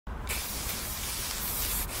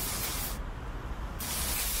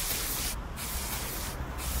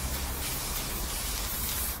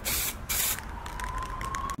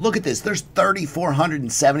Look at this. There's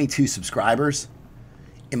 3,472 subscribers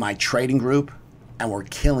in my trading group, and we're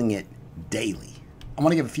killing it daily. I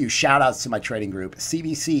want to give a few shout outs to my trading group.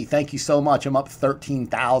 CBC, thank you so much. I'm up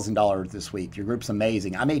 $13,000 this week. Your group's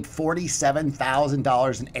amazing. I made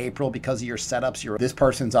 $47,000 in April because of your setups. This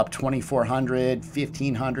person's up 2,400,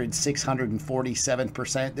 1,500,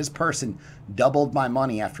 647%. This person doubled my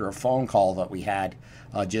money after a phone call that we had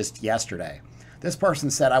just yesterday. This person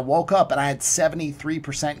said, I woke up and I had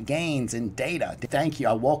 73% gains in data. Thank you.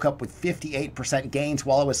 I woke up with 58% gains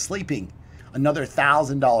while I was sleeping. Another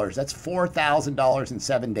 $1,000. That's $4,000 in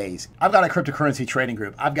 7 days. I've got a cryptocurrency trading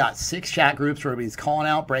group. I've got 6 chat groups where everybody's calling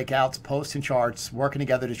out breakouts, posting charts, working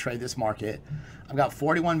together to trade this market. I've got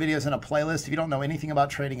 41 videos in a playlist. If you don't know anything about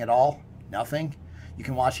trading at all, nothing, you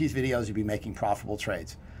can watch these videos. You'll be making profitable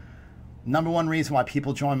trades. Number one reason why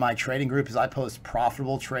people join my trading group is I post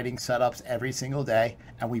profitable trading setups every single day,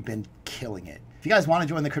 and we've been killing it. If you guys want to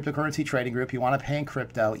join the cryptocurrency trading group, you want to pay in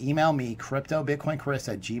crypto, email me,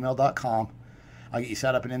 cryptobitcoinchris@gmail.com. I'll get you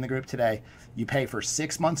set up and in the group today. You pay for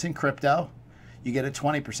 6 months in crypto, you get a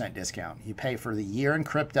 20% discount. You pay for the year in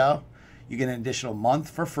crypto, you get an additional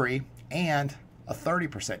month for free and a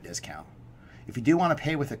 30% discount. If you do want to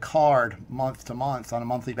pay with a card month to month on a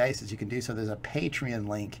monthly basis, you can do so. There's a Patreon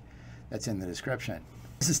link that's in the description.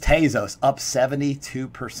 This is Tezos, up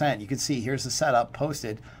 72%. You can see here's the setup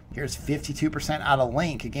posted. Here's 52% out of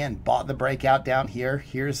link. Again, bought the breakout down here.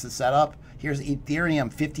 Here's the setup. Here's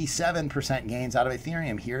Ethereum, 57% gains out of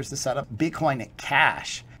Ethereum. Here's the setup. Bitcoin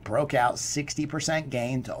Cash broke out 60%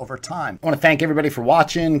 gains over time. I want to thank everybody for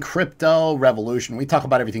watching Crypto Revolution. We talk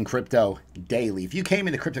about everything crypto daily. If you came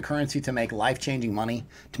into cryptocurrency to make life-changing money,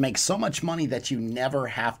 to make so much money that you never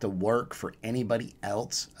have to work for anybody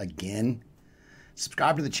else again,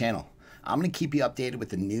 subscribe to the channel. I'm going to keep you updated with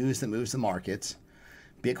the news that moves the markets,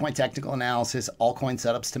 Bitcoin technical analysis, altcoin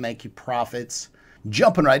setups to make you profits.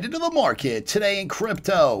 Jumping right into the market today in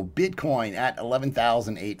crypto, Bitcoin at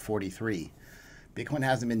 11,843. Bitcoin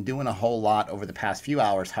hasn't been doing a whole lot over the past few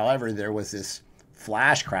hours. However, there was this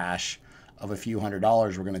flash crash of a few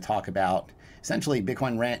 $100s we're going to talk about. Essentially,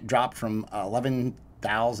 Bitcoin dropped from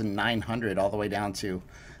 11,900 all the way down to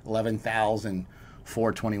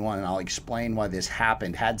 11,421. And I'll explain why this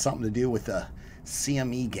happened. Had something to do with the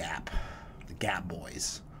CME gap. The Gap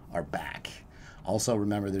boys are back. Also,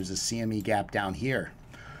 remember, there's a CME gap down here.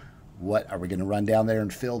 What are we going to run down there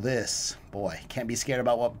and fill this? Boy, can't be scared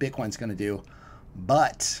about what Bitcoin's going to do,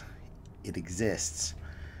 but it exists.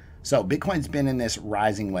 So Bitcoin's been in this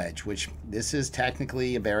rising wedge, which this is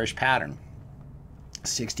technically a bearish pattern.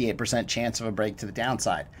 68% chance of a break to the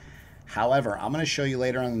downside. However, I'm going to show you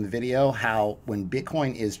later on in the video how when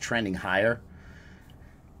Bitcoin is trending higher,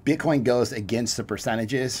 Bitcoin goes against the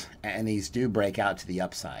percentages and these do break out to the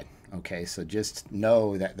upside. Okay, so just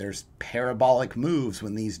know that there's parabolic moves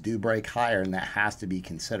when these do break higher, and that has to be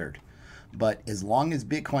considered. But as long as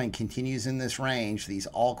Bitcoin continues in this range, these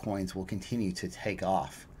altcoins will continue to take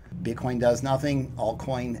off. Bitcoin does nothing,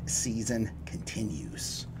 altcoin season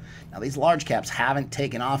continues. Now, these large caps haven't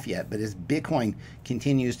taken off yet, but as Bitcoin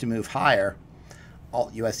continues to move higher,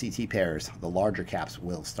 alt USDT pairs, the larger caps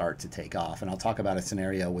will start to take off. And I'll talk about a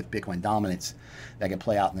scenario with Bitcoin dominance that can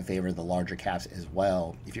play out in the favor of the larger caps as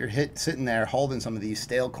well. If you're sitting there holding some of these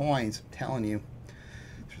stale coins, I'm telling you,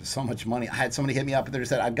 there's so much money. I had somebody hit me up and they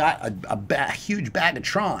said, I've got a huge bag of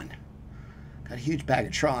Tron. Got a huge bag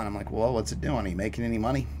of Tron. I'm like, well, what's it doing? Are you making any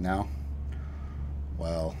money? No.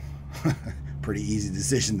 Well, pretty easy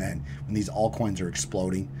decision then. When these altcoins are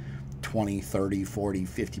exploding 20, 30, 40,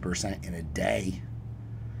 50% in a day.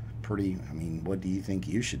 I mean, what do you think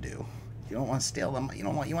you should do? You don't want to steal them. You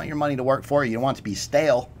want your money to work for you. You don't want it to be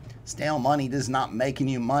stale. Stale money does not making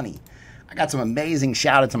you money. I got some amazing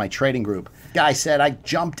shout out to my trading group. Guy said I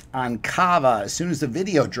jumped on Kava as soon as the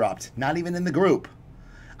video dropped. Not even in the group.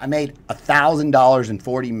 I made $1,000 in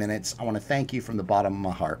 40 minutes. I want to thank you from the bottom of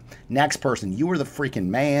my heart. Next person, you were the freaking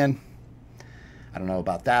man. I don't know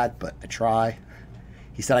about that, but I try.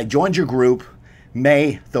 He said I joined your group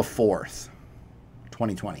May the 4th,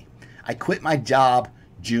 2020. I quit my job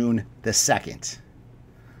June the 2nd.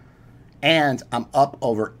 And I'm up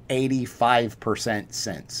over 85%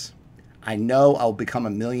 since. I know I'll become a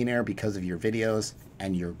millionaire because of your videos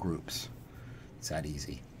and your groups. It's that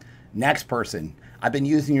easy. Next person, I've been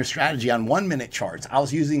using your strategy on 1-minute charts. I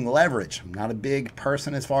was using leverage. I'm not a big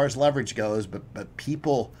person as far as leverage goes, but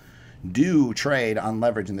people do trade on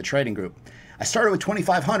leverage in the trading group. I started with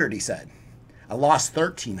 2,500, he said. I lost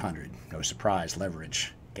 1,300. No surprise,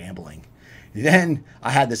 leverage. Gambling. Then I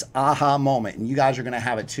had this aha moment, and you guys are going to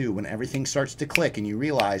have it too, when everything starts to click and you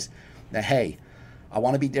realize that, hey, I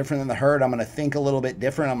want to be different than the herd. I'm going to think a little bit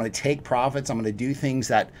different. I'm going to take profits. I'm going to do things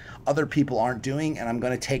that other people aren't doing, and I'm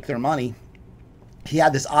going to take their money. He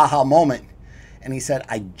had this aha moment, and he said,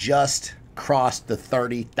 I just crossed the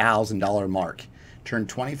 $30,000 mark. Turned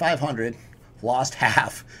 2,500, lost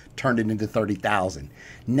half, turned it into 30,000.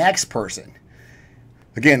 Next person,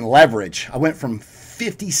 again, leverage. I went from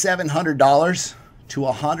 $5,700 to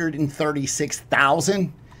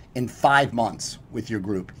 $136,000 in 5 months with your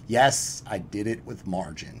group. Yes, I did it with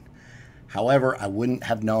margin. However, I wouldn't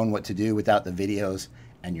have known what to do without the videos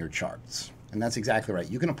and your charts. And that's exactly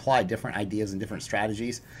right. You can apply different ideas and different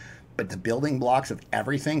strategies, but the building blocks of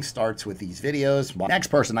everything starts with these videos. Next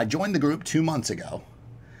person, I joined the group 2 months ago.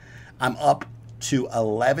 I'm up to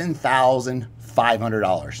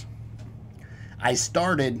 $11,500. I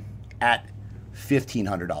started at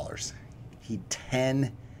 $1,500. He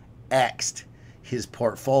 10x'd his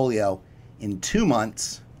portfolio in 2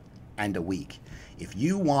 months and a week. If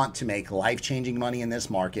you want to make life-changing money in this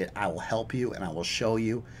market, I will help you and I will show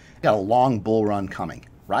you. Got a long bull run coming.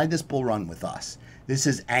 Ride this bull run with us. This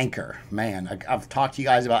is Anchor. Man, I've talked to you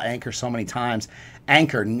guys about Anchor so many times.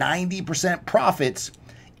 Anchor, 90% profits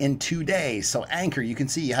in 2 days. So Anchor, you can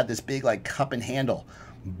see you had this big like cup and handle.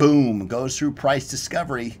 Boom, goes through price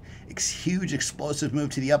discovery. Huge explosive move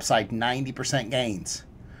to the upside, 90% gains.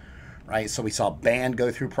 Right? So we saw Band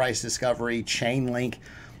go through price discovery, Chainlink.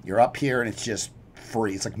 You're up here and it's just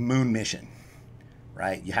free. It's like moon mission,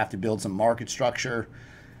 right? You have to build some market structure.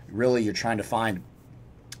 Really, you're trying to find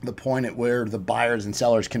the point at where the buyers and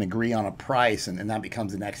sellers can agree on a price, and that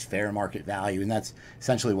becomes the next fair market value. And that's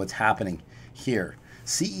essentially what's happening here.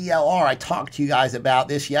 CELR, I talked to you guys about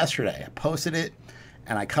this yesterday. I posted it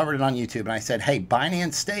and I covered it on YouTube, and I said, hey,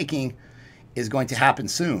 Binance staking is going to happen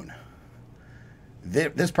soon.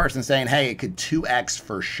 This person's saying, hey, it could 2x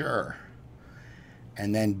for sure.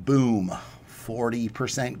 And then boom,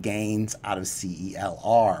 40% gains out of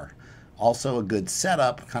CELR. Also a good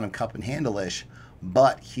setup, kind of cup and handle-ish,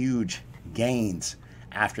 but huge gains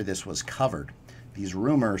after this was covered. These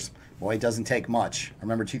rumors, boy, it doesn't take much. I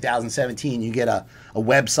remember 2017, you get a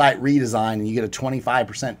website redesign and you get a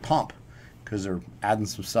 25% pump because they're adding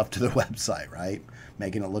some stuff to their website, right?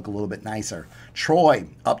 Making it look a little bit nicer. Troy,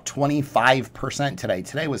 up 25% today.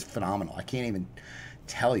 Today was phenomenal. I can't even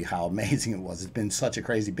tell you how amazing it was. It's been such a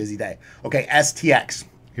crazy busy day. Okay, STX.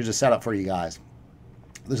 Here's a setup for you guys.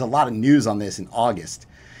 There's a lot of news on this in August.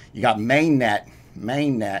 You got mainnet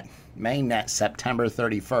September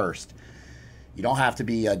 31st. You don't have to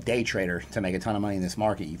be a day trader to make a ton of money in this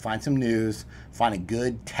market. You find some news, find a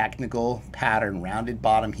good technical pattern, rounded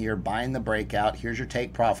bottom here, buying the breakout. Here's your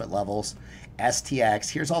take profit levels. STX,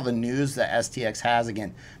 here's all the news that STX has.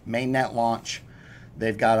 Again, mainnet launch.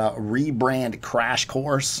 They've got a rebrand crash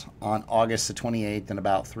course on August the 28th in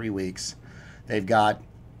about 3 weeks. They've got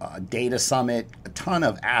a data summit, a ton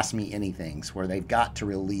of Ask Me Anythings where they've got to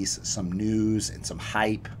release some news and some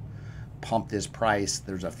hype, pump this price.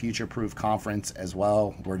 There's a future-proof conference as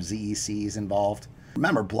well where ZEC is involved.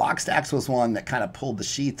 Remember, Blockstacks was one that kind of pulled the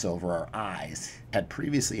sheets over our eyes. Had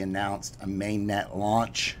previously announced a mainnet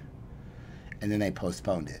launch, and then they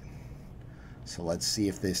postponed it. So let's see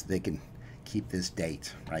if they can keep this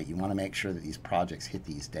date, right? You want to make sure that these projects hit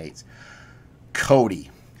these dates. Cody.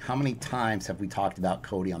 How many times have we talked about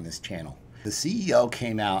Cody on this channel? The CEO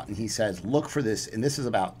came out and he says, look for this, and this is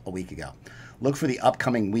about a week ago. Look for the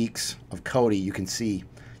upcoming weeks of Cody. You can see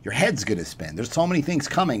your head's going to spin. There's so many things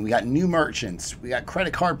coming. We got new merchants. We got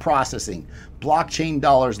credit card processing, blockchain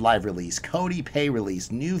dollars live release, Cody Pay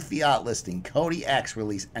release, new fiat listing, Cody X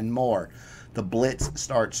release, and more. The Blitz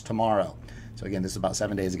starts tomorrow. So again, this is about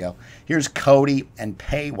 7 days ago. Here's Cody and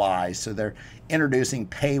Paywise. So they're introducing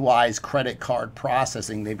Paywise credit card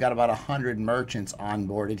processing. They've got about 100 merchants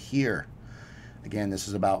onboarded here. Again, this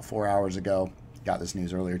is about 4 hours ago. Got this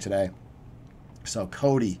news earlier today. So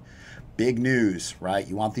Cody, big news, right?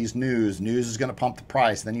 You want these news. News is going to pump the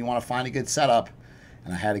price. Then you want to find a good setup.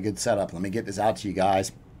 And I had a good setup. Let me get this out to you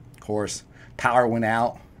guys. Of course, power went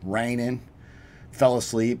out, raining, fell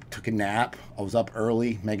asleep, took a nap. I was up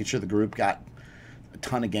early, making sure the group got a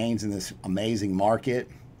ton of gains in this amazing market.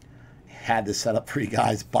 Had this set up for you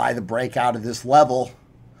guys. Buy the breakout of this level.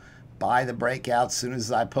 Buy the breakout as soon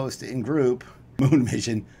as I post it in group. Moon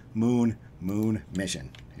mission, moon mission.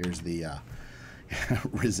 Here's the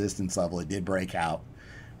resistance level. It did break out,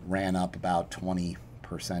 ran up about 20%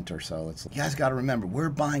 or so. You guys got to remember, we're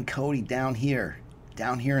buying Cody down here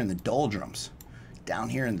in the doldrums, down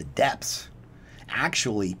here in the depths.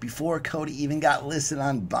 Actually, before Cody even got listed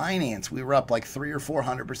on Binance, we were up like 300 or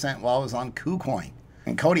 400% while I was on Kucoin.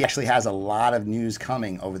 And Cody actually has a lot of news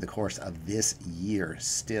coming over the course of this year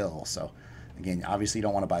still. So Again, obviously you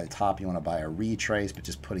don't want to buy the top, you want to buy a retrace, but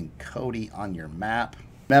just putting Cody on your map.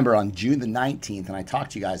 Remember, on June the 19th, and I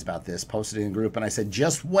talked to you guys about this, posted it in a group, and I said,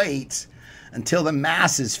 just wait until the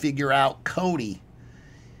masses figure out Cody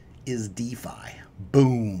is DeFi.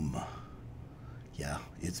 Boom. Yeah,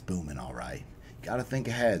 it's booming all right. You got to think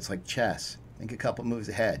ahead. It's like chess. Think a couple moves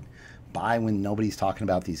ahead. Buy when nobody's talking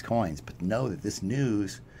about these coins, but know that this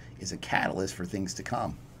news is a catalyst for things to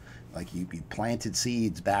come. Like you planted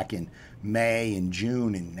seeds back in May and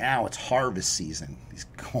June, and now it's harvest season. These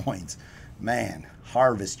coins, man,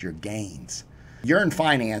 harvest your gains. Yearn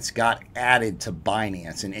Finance got added to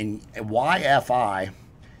Binance, and YFI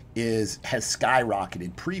has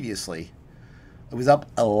skyrocketed. Previously, it was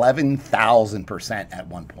up 11,000% at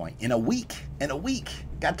one point. In a week,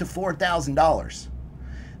 got to $4,000.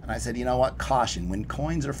 And I said, you know what? Caution. When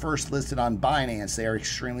coins are first listed on Binance, they are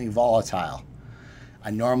extremely volatile. I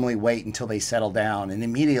normally wait until they settle down, and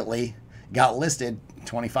immediately got listed.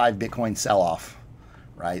 25 Bitcoin sell-off,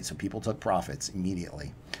 right? So people took profits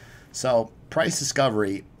immediately. So price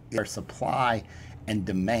discovery, their supply and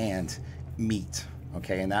demand meet,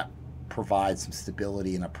 okay? And that provides some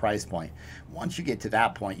stability and a price point. Once you get to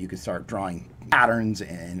that point, you can start drawing patterns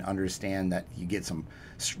and understand that you get some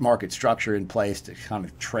market structure in place to kind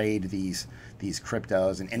of trade these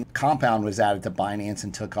cryptos. And Compound was added to Binance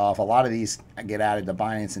and took off. A lot of these get added to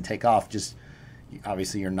Binance and take off. Just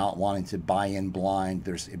obviously you're not wanting to buy in blind.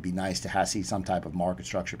 It'd be nice to see some type of market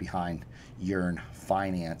structure behind Yearn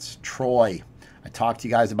Finance. Troy, I talked to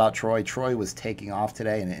you guys about Troy. Troy was taking off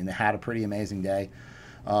today and it had a pretty amazing day.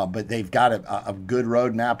 But they've got a good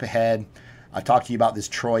roadmap ahead. I talked to you about this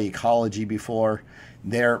Troy ecology before.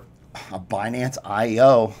 They're a Binance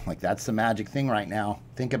IO, like that's the magic thing right now.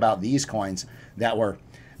 Think about these coins that were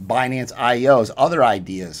Binance IOs. Other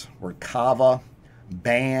ideas were Kava,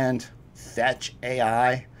 Band, Fetch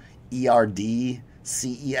AI, ERD,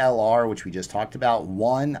 CELR, which we just talked about.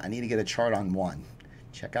 One, I need to get a chart on one.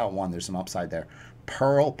 Check out one, there's some upside there.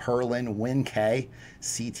 Pearl, Perlin, WinK,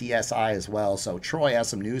 CTSI as well. So Troy has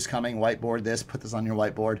some news coming. Whiteboard this, put this on your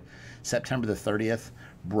whiteboard. September the 30th,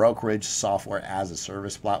 brokerage software as a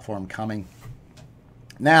service platform coming.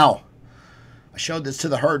 Now, I showed this to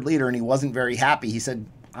the herd leader and he wasn't very happy. He said,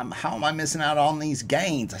 how am I missing out on these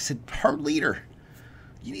gains? I said, herd leader,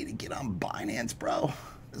 you need to get on Binance, bro.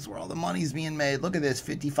 This is where all the money's being made. Look at this,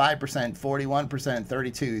 55%, 41%,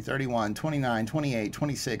 32, 31, 29, 28,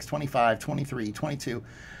 26, 25, 23, 22.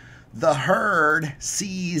 The herd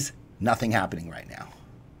sees nothing happening right now.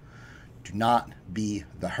 Do not be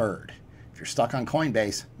the herd. If you're stuck on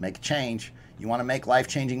Coinbase, make a change. You want to make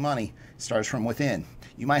life-changing money, it starts from within.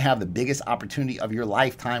 You might have the biggest opportunity of your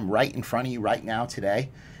lifetime right in front of you right now today,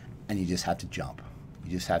 and you just have to jump.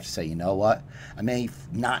 You just have to say, you know what? I may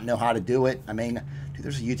not know how to do it. Dude,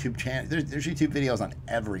 there's a YouTube channel. There's YouTube videos on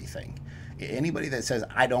everything. Anybody that says,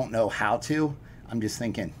 I don't know how to, I'm just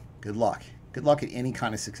thinking, good luck. Good luck at any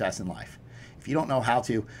kind of success in life. If you don't know how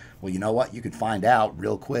to, well, you know what? You can find out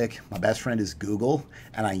real quick. My best friend is Google,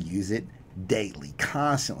 and I use it daily,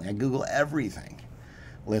 constantly. I Google everything.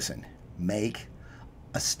 Listen, make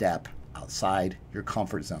a step outside your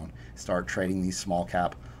comfort zone. Start trading these small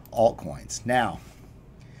cap altcoins. Now,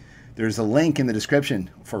 there's a link in the description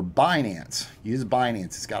for Binance. Use Binance.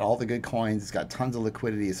 It's got all the good coins. It's got tons of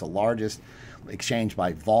liquidity. It's the largest exchange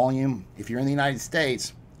by volume. If you're in the United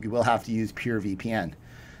States, you will have to use PureVPN.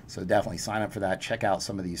 So definitely sign up for that. Check out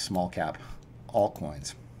some of these small cap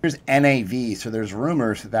altcoins. Here's NAV. So there's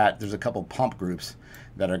rumors that there's a couple pump groups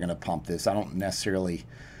that are going to pump this. I don't necessarily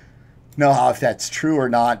know if that's true or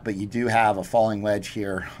not, but you do have a falling wedge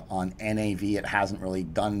here on NAV. It hasn't really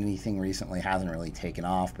done anything recently, hasn't really taken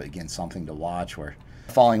off, but again, something to watch. Where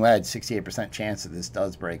falling wedge, 68% chance that this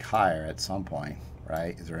does break higher at some point,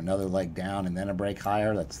 right? Is there another leg down and then a break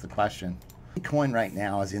higher? That's the question. Bitcoin right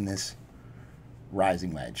now is in this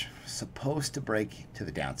rising wedge, supposed to break to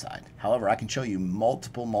the downside. However, I can show you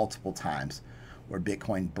multiple times where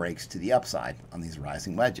Bitcoin breaks to the upside on these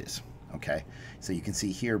rising wedges. Okay, so you can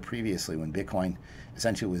see here previously when Bitcoin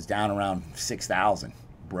essentially was down around 6,000,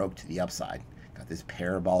 broke to the upside, got this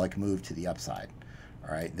parabolic move to the upside.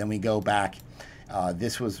 All right, then we go back.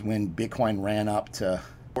 This was when Bitcoin ran up to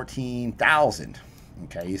 14,000.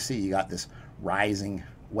 Okay, you see you got this rising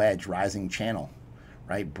wedge, rising channel,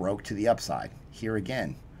 right? Broke to the upside. Here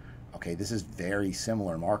again, okay, this is very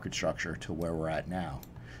similar market structure to where we're at now.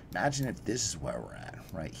 Imagine if this is where we're at,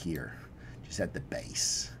 right here, just at the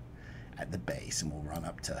base. At the base, and we'll run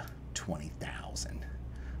up to 20,000.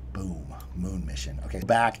 Boom, moon mission. Okay,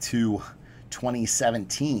 back to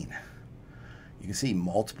 2017. You can see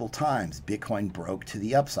multiple times Bitcoin broke to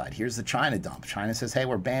the upside. Here's the China dump. China says, hey,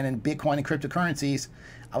 we're banning Bitcoin and cryptocurrencies.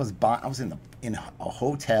 I was in a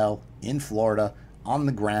hotel in Florida on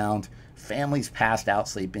the ground, families passed out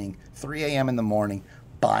sleeping, 3 a.m. in the morning,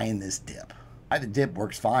 buying this dip. The dip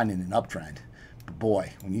works fine in an uptrend. But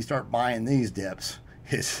boy, when you start buying these dips,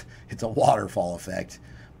 it's a waterfall effect.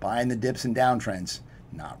 Buying the dips and downtrends,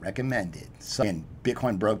 not recommended. So again,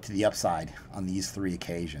 Bitcoin broke to the upside on these 3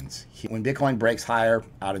 occasions. When Bitcoin breaks higher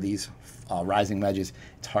out of these rising wedges,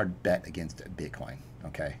 it's hard to bet against Bitcoin,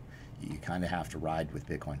 okay? You kind of have to ride with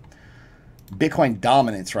Bitcoin. Bitcoin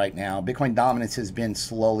dominance right now. Bitcoin dominance has been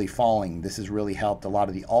slowly falling. This has really helped a lot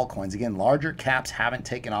of the altcoins. Again, larger caps haven't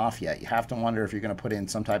taken off yet. You have to wonder if you're going to put in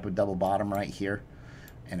some type of double bottom right here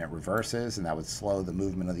and it reverses, and that would slow the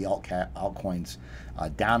movement of the altcoins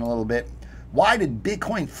down a little bit. Why did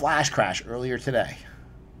Bitcoin flash crash earlier today?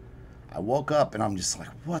 I woke up and I'm just like,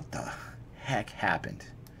 what the heck happened?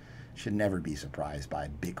 Should never be surprised by a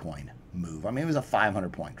Bitcoin move. I mean, it was a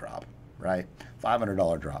 500-point drop, right?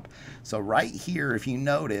 $500 drop. So right here, if you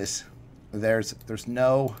notice, there is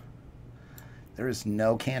no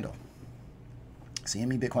candle.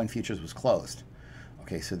 CME Bitcoin futures was closed.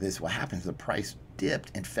 Okay, so what happens? The price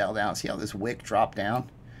dipped and fell down. See how this wick dropped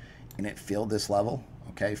down and it filled this level?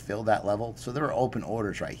 Okay, filled that level. So there are open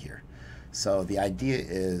orders right here. So the idea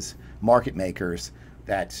is market makers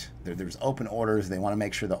that there's open orders. They want to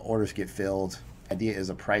make sure the orders get filled. The idea is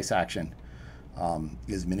a price action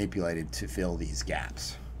is manipulated to fill these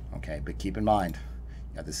gaps. Okay, but keep in mind,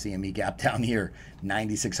 you got the CME gap down here,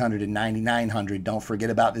 9,600 and 9,900. Don't forget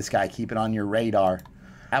about this guy. Keep it on your radar.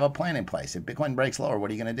 Have a plan in place. If Bitcoin breaks lower,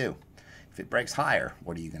 what are you going to do? If it breaks higher,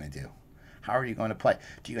 what are you going to do? How are you going to play?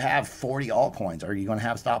 Do you have 40 altcoins? Are you going to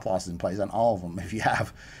have stop losses in place on all of them? If you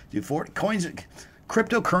have, do 40 coins,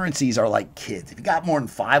 cryptocurrencies are like kids. If you got more than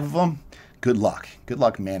 5 of them, good luck. Good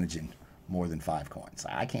luck managing more than 5 coins.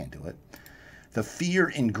 I can't do it. The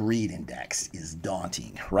fear and greed index is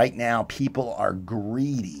daunting. Right now, people are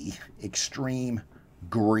greedy, extreme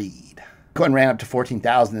greed. Bitcoin ran up to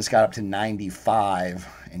 14,000. This got up to 95,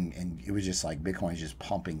 and it was just like Bitcoin's just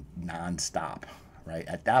pumping nonstop, right?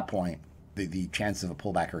 At that point, the chances of a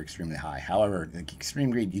pullback are extremely high. However, the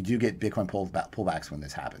extreme greed, you do get Bitcoin pullbacks when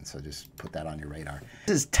this happens, so just put that on your radar.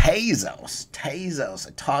 This is Tezos. Tezos.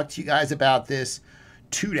 I talked to you guys about this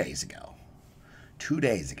 2 days ago. 2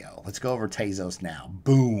 days ago. Let's go over Tezos now.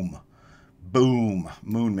 Boom. Boom.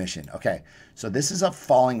 Moon mission. Okay, so this is a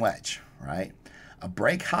falling wedge, right? A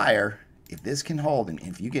break higher, if this can hold, and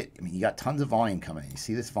if you get, I mean, you got tons of volume coming in. You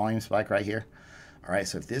see this volume spike right here? All right,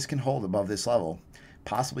 so if this can hold above this level,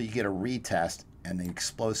 possibly you get a retest and an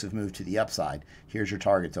explosive move to the upside. Here's your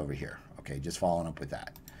targets over here. Okay, just following up with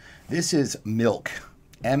that. This is Milk.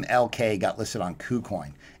 MLK got listed on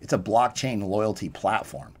Kucoin. It's a blockchain loyalty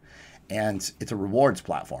platform, and it's a rewards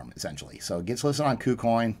platform, essentially. So it gets listed on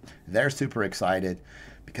Kucoin. They're super excited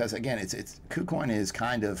because, again, Kucoin is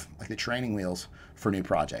kind of like the training wheels for new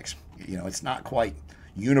projects. You know, it's not quite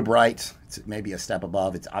Unibright. It's maybe a step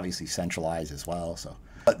above. It's obviously centralized as well. So,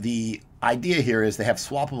 but the idea here is they have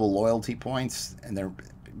swappable loyalty points, and they're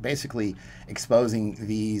basically exposing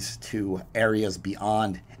these to areas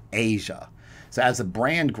beyond Asia. So as the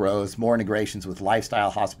brand grows, more integrations with lifestyle,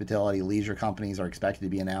 hospitality, leisure companies are expected to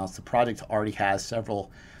be announced. The project already has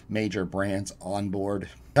several major brands on board.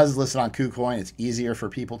 Because it's listed on Kucoin, it's easier for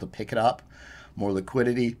people to pick it up. More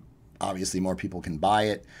liquidity. Obviously, more people can buy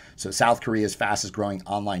it. So South Korea's fastest growing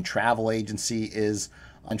online travel agency is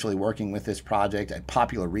essentially working with this project, a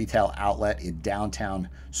popular retail outlet in downtown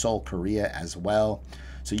Seoul, Korea as well.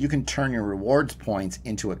 So you can turn your rewards points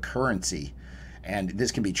into a currency, and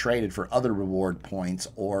this can be traded for other reward points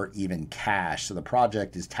or even cash. So the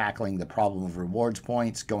project is tackling the problem of rewards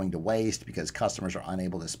points going to waste because customers are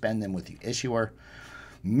unable to spend them with the issuer.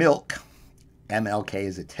 Milk, MLK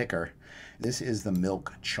is a ticker. This is the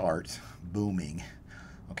Milk chart, booming.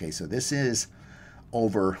 Okay, so this is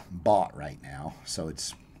overbought right now, so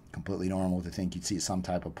it's completely normal to think you'd see some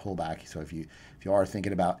type of pullback. So if you are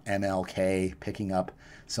thinking about MLK picking up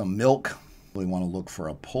some Milk, we want to look for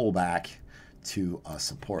a pullback to a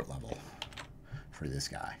support level for this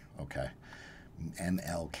guy. Okay,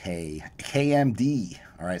 MLK, KMD.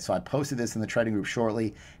 All right, so I posted this in the trading group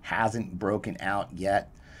shortly. Hasn't broken out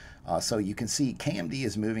yet. So you can see KMD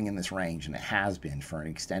is moving in this range, and it has been for an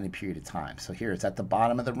extended period of time. So here it's at the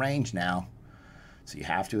bottom of the range now. So you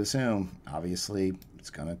have to assume, obviously, it's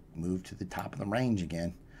going to move to the top of the range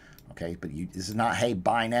again. Okay, but this is not, hey,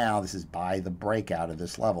 buy now. This is buy the breakout of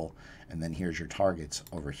this level. And then here's your targets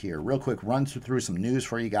over here. Real quick, run through some news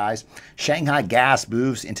for you guys. Shanghai Gas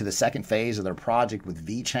moves into the second phase of their project with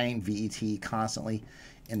Vechain, VET, constantly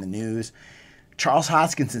in the news. Charles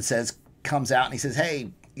Hoskinson comes out and he says, hey,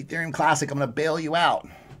 Ethereum Classic, I'm going to bail you out.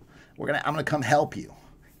 I'm going to come help you.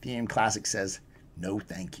 Ethereum Classic says, no,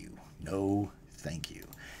 thank you. No, thank you.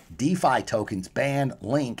 DeFi tokens banned.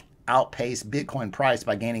 Link outpaced Bitcoin price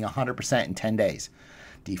by gaining 100% in 10 days.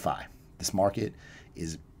 DeFi. This market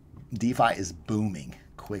is, DeFi is booming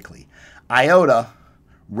quickly. IOTA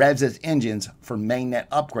revs its engines for mainnet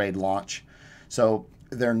upgrade launch. So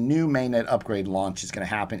their new mainnet upgrade launch is going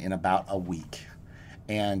to happen in about a week.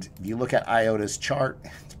 And if you look at IOTA's chart,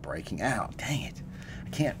 it's breaking out. Dang it. I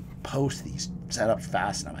can't post these setups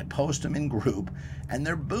fast enough. I post them in group and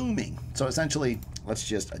they're booming. So essentially, let's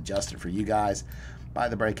just adjust it for you guys. By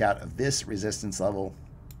the breakout of this resistance level,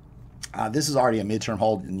 this is already a midterm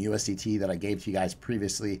hold in USDT that I gave to you guys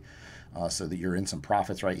previously, so that you're in some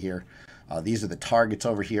profits right here. These are the targets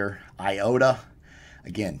over here. IOTA,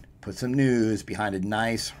 again, put some news behind a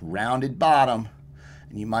nice rounded bottom,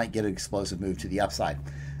 and you might get an explosive move to the upside.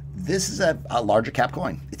 This is a larger cap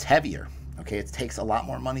coin. It's heavier. Okay, it takes a lot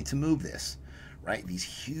more money to move this, right? These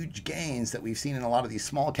huge gains that we've seen in a lot of these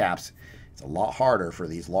small caps, it's a lot harder for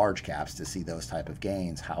these large caps to see those type of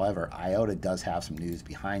gains. However, IOTA does have some news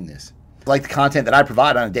behind this. If you like the content that I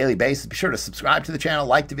provide on a daily basis, be sure to subscribe to the channel,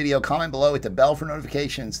 like the video, comment below, hit the bell for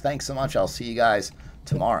notifications. Thanks so much. I'll see you guys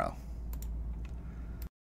tomorrow.